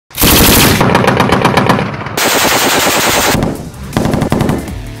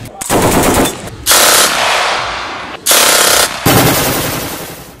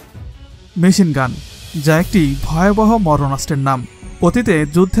Machine gun, যা একটি ভয়াবহ মরণাস্ত্রের নাম। অতীতে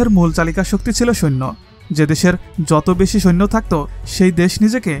যুদ্ধের মূল চালিকা শক্তি ছিল সৈন্য। যে দেশের যত বেশি সৈন্য থাকত সেই দেশ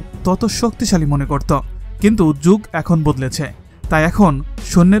নিজেকে তত শক্তিশালী মনে করত। কিন্তু যুগ এখন বদলেছে, তাই এখন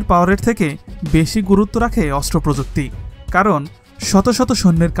সৈন্যের পাওয়ারের থেকে বেশি গুরুত্ব রাখে অস্ত্র প্রযুক্তি। কারণ শত শত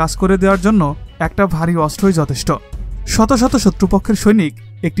সৈন্যের কাজ করে দেওয়ার জন্য একটা ভারী অস্ত্রই যথেষ্ট। শত শত শত্রুপক্ষের সৈনিক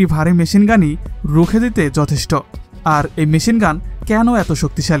একটি ভারী মেশিন গানই রুখে দিতে যথেষ্ট। আর এই মেশিন গান কেন এত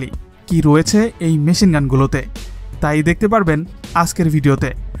শক্তিশালী, কি রয়েছে এই মেশিন গানগুলোতে, তাই দেখতে পারবেন আজকের ভিডিওতে।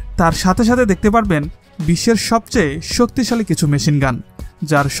 তার সাথে সাথে দেখতে পারবেন বিশ্বের সবচেয়ে শক্তিশালী কিছু মেশিন গান,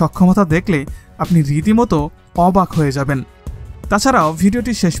 যার সক্ষমতা দেখলে আপনি রীতিমতো অবাক হয়ে যাবেন। তাছাড়াও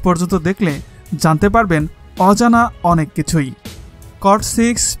ভিডিওটি শেষ পর্যন্ত দেখলে জানতে পারবেন অজানা অনেক কিছুই। কড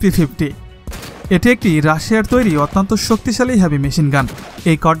 6 P50 এটি একটি রাশিয়ার তৈরি অত্যন্ত শক্তিশালী হেভি মেশিন গান।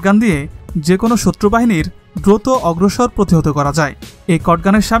 এই কড গান দিয়ে যে কোনো শত্রু বাহিনীর দ্রুত অগ্রসর প্রতিহত করা যায়। এই কড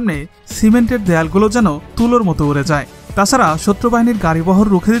গানের সামনে সিমেন্টের দেয়ালগুলো যেন তুলোর মতো উড়ে যায়। তাছাড়া শত্রু বাহিনীর গাড়িবহর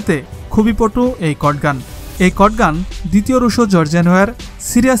রুখে দিতে খুবই পটু এই কড গান। এই কড গান দ্বিতীয় Russo Georgian war,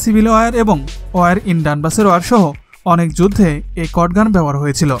 Syria civil war এবং ওয়ার ইন ডানবাসের ওয়ার সহ অনেক যুদ্ধে এই কড গান ব্যবহার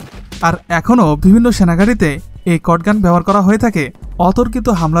হয়েছিল। আর এখনও বিভিন্ন সেনাগাড়িতে এই কড গান ব্যবহার করা হয়ে থাকে অতর্কিত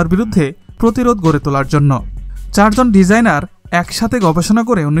হামলার বিরুদ্ধে প্রতিরোধ গড়ে তোলার জন্য। 4 জন ডিজাইনার একসাথে গবেষণা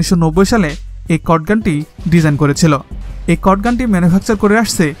করে 1990 সালে এই কড গানটি ডিজাইন করেছিল। এই কড গানটি ম্যানুফ্যাকচার করে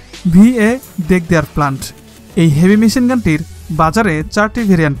আসছে VA দেগদেয়ার প্লান্ট। এই হেভি মেশিন গানটির বাজারে 4টি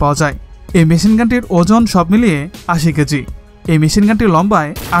ভেরিয়েন্ট পাওয়া যায়। এই মেশিন গানটির ওজন সব মিলিয়ে 80 কেজি। এই মেশিন গানটির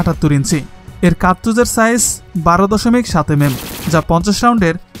লম্বায় 78 ইঞ্চি। এর কার্তুজের সাইজ 12.7 mm, যা 50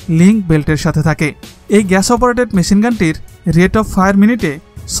 রাউন্ডের লিঙ্ক বেল্টের সাথে থাকে। এই গ্যাস অপারেটেড মেশিন গানটির রেট অফ ফায়ার মিনিটে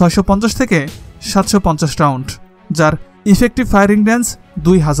 650 থেকে 750 রাউন্ড, যার effective firing range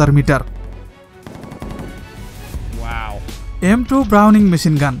 2000 metre. M2 Browning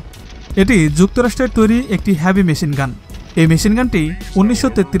machine gun এটি যুক্তরাষ্ট্রের তৈরি একটি হেভি মেশিন গান। এই মেশিন গানটি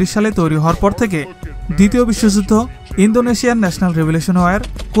 1933 সালে তৈরি হওয়ার পর থেকে দ্বিতীয় বিশ্বযুদ্ধ, Indonesian national revolution war,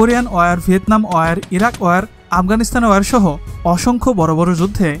 Korean war, Vietnam war, Iraq war, Afghanistan war সহ অসংখ্য বড় বড়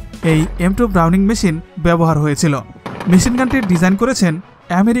যুদ্ধে এই M2 ব্রাউনিং মেশিন ব্যবহার হয়েছিল। মেশিন গানটির ডিজাইন করেছেন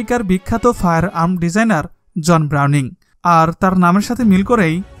আমেরিকার বিখ্যাত ফায়ার আর্ম ডিজাইনার জন ব্রাউনিং, আর তার নামের সাথে মিল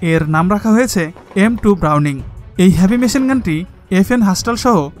করেই এর নাম রাখা হয়েছে M2 ব্রাউনিং। এই হেভি মেশিন গানটি FN হাস্টাল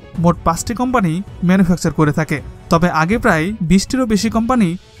সহ মোট 5টি কোম্পানি ম্যানুফ্যাকচার করে থাকে। তবে আগে প্রায় 20টিরও বেশি কোম্পানি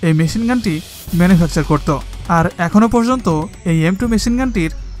এই মেশিন গানটি ম্যানুফ্যাকচার করত। আর এখনও পর্যন্ত এই M2 মেশিন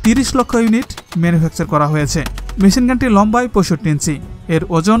গানটির 30 লক্ষ ইউনিট ম্যানুফ্যাকচার করা হয়েছে। মেশিন গানটির লম্বায় 65 ইঞ্চি, এর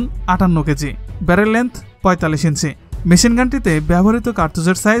ওজন 58 কেজি, ব্যারেল লেন্থ 45 ইঞ্চি। মেশিন গানটিতে ব্যবহৃত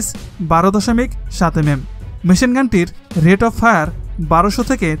কার্তুজের সাইজ 12.7 mm। মেশিন গানটির রেট অফ ফায়ার 1200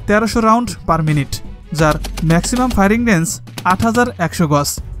 থেকে 1300 রাউন্ড পার মিনিট, যার ম্যাক্সিমাম ফায়ারিং রেঞ্জ 8100 গজ।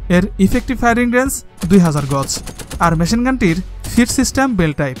 এর ইফেক্টিভ ফায়ারিং রেঞ্জ 2000 গজ। আর মেশিন গানটির ফিট সিস্টেম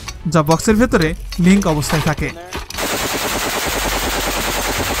বেল টাইপ, যা বক্সের ভেতরে লিঙ্ক অবস্থায় থাকে।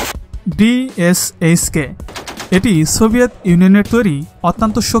 dshk এটি সোভিয়েত ইউনিয়নের তৈরি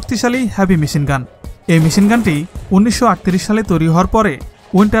অত্যন্ত শক্তিশালী হেভি মেশিন গান। এই মেশিন গানটি 1938 সালে তৈরি হওয়ার পরে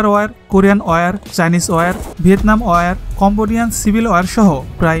winter war, Korean war, Chinese war, Vietnam war, Cambodian civil war সহ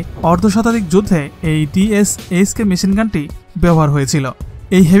প্রায় অর্ধশতাধিক যুদ্ধে এই dshk মেশিন গানটি ব্যবহার হয়েছিল।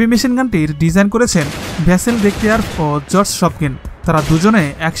 এই হেভি মেশিন গানটির ডিজাইন করেছেন ভ্যাসেল দেগদেয়ার ও জর্জ শপকিন। তারা দুজনে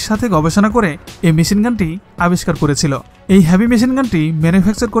একসাথে গবেষণা করে এই মেশিন গানটি আবিষ্কার করেছিল। এই হেভি মেশিন গানটি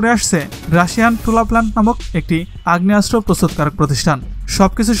ম্যানুফ্যাকচার করে আসছে রাশিয়ান টুলা প্লান্ট নামক একটি আগ্নেয়াস্ত্র প্রস্তুতকারক প্রতিষ্ঠান।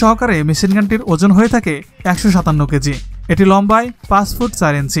 সবকিছু সহকারে মেশিন গানটির ওজন হয়ে থাকে 157 কেজি। এটি লম্বায় 5 ফুট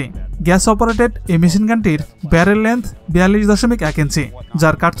 4 ইঞ্চি। গ্যাস অপারেটেড এই মেশিন গানটির ব্যারেল লেন্থ 42.1 ইঞ্চি,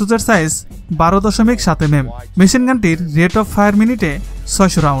 যার কার্তুজের সাইজ 12.7 mm। মেশিন গানটির রেট অফ ফায়ার মিনিটে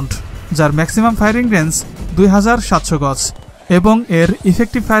 600 রাউন্ড, যার ম্যাক্সিমাম ফায়ারিং রেঞ্জ 2700 গজ এবং এর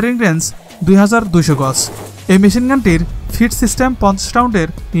ইফেক্টিভ ফায়ারিং রেঞ্জ 2200 গজ। এই মেশিন গানটির ফিট সিস্টেম 50 রাউন্ডের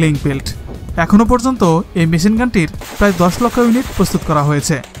লিঙ্ক বেল্ট। এখনও পর্যন্ত এই মেশিন গানটির প্রায় 10 লক্ষ ইউনিট প্রস্তুত করা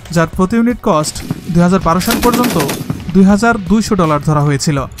হয়েছে, যার প্রতি ইউনিট কস্ট 2012 সাল পর্যন্ত $2200 ধরা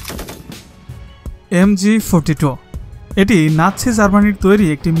হয়েছিল। MG42 এটি নাৎসি জার্মানির তৈরি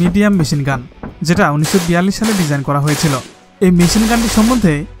একটি মিডিয়াম মেশিন গান, যেটা 1942 সালে ডিজাইন করা হয়েছিল। এই মেশিন গানটি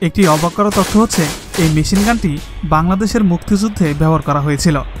সম্বন্ধে একটি অবাক করা তথ্য হচ্ছে এই মেশিন গানটি বাংলাদেশের মুক্তিযুদ্ধে ব্যবহার করা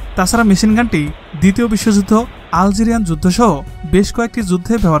হয়েছিল। তাছাড়া মেশিন গানটি দ্বিতীয় বিশ্বযুদ্ধ, আলজেরিয়ান যুদ্ধ সহ বেশ কয়েকটি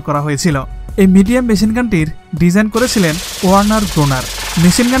যুদ্ধে ব্যবহার করা হয়েছিল। এই মিডিয়াম মেশিন গানটির ডিজাইন করেছিলেন ওয়ার্নার ব্রুনার।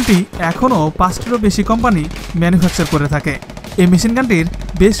 মেশিন গানটি এখনও 5টিরও বেশি কোম্পানি ম্যানুফ্যাকচার করে থাকে। এই মেশিন গানটির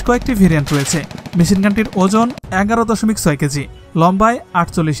বেশ কয়েকটি ভেরিয়েন্ট রয়েছে। মেশিন গানটির ওজন 11.6 কেজি, লম্বায়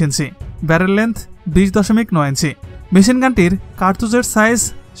 48 ইঞ্চি, ব্যারেল লেন্থ 20.9 ইঞ্চি। মেশিন গানটির কার্তুজের সাইজ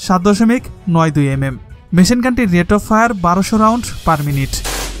 7.92 mm। মেশিন গানটির rate of fire 1200 round per minute.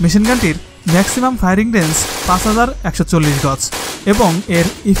 Machine গানটির ম্যাক্সিমাম ফায়ারিং রেঞ্জ 5140 গজ এবং এর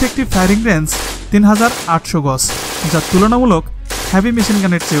ইফেক্টিভ ফায়ারিং রেঞ্জ 3800 গজ, যা তুলনামূলক হেভি মেশিন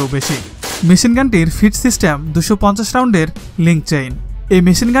গানের চেয়েও বেশি। মেশিন গানটির ফিট সিস্টেম 250 রাউন্ডের লিঙ্ক চেইন। এই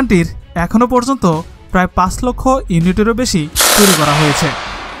মেশিন গানটির এখনও পর্যন্ত প্রায় 5 লক্ষ ইউনিটেরও বেশি তৈরি করা হয়েছে।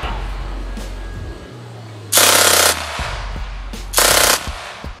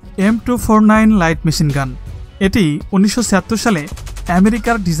 m249 light machine gun. এটি 1976 সালে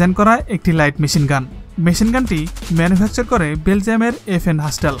আমেরিকার ডিজাইন করা একটি লাইট মেশিন গান। মেশিন গানটি ম্যানুফ্যাকচার করে বেলজিয়ামের FN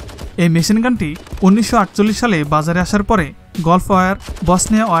হাস্টেল। এই মেশিন গানটি 1948 সালে বাজারে আসার পরে golf war,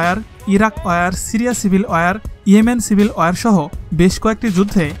 Bosnia war, Iraq war, Syria civil war, Yemen civil war সহ বেশ কয়েকটি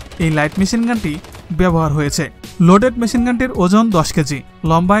যুদ্ধে এই লাইট মেশিন গানটি ব্যবহার হয়েছে। লোডেড মেশিন গানটির ওজন 10 কেজি,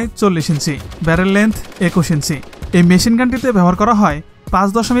 লম্বায় 40 ইঞ্চি, ব্যারেল লেন্থ 21 ইঞ্চি। এই মেশিন গানটিতে ব্যবহার করা হয়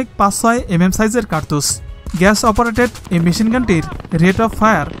 5.56 mm সাইজের কার্তুজ। গ্যাস অপারেটেড এই মেশিন গানটির রেট অফ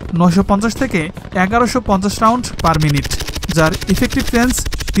ফায়ার 950 থেকে 1150 রাউন্ড পার মিনিট, যার ইফেক্টিভ রেঞ্জ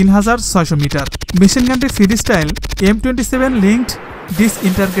 3600 মিটার। মেশিন গানটির feed style M27 linked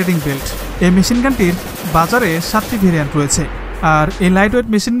ডিসইন্টারগ্রেটিং belt. এই মেশিন গানটির বাজারে 7টি ভেরিয়েন্ট রয়েছে, আর এই লাইটওয়েট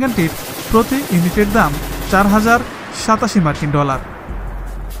মেশিন গানটির প্রতি ইউনিটের দাম $4087।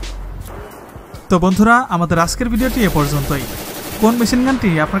 তো বন্ধুরা, আমাদের আজকের ভিডিওটি এ পর্যন্তই। কোন মেশিন গানটি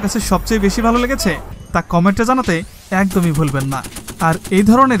আপনার কাছে সবচেয়ে বেশি ভালো লেগেছে তা কমেন্টে জানাতে একদমই ভুলবেন না। আর এই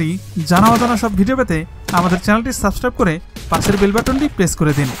ধরনেরই জানা অজানা সব ভিডিও পেতে আমাদের চ্যানেলটি সাবস্ক্রাইব করে পাশের বেল বাটনটি প্রেস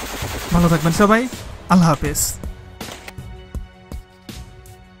করে দিন। ভালো থাকবেন সবাই, আল্লাহ হাফেজ।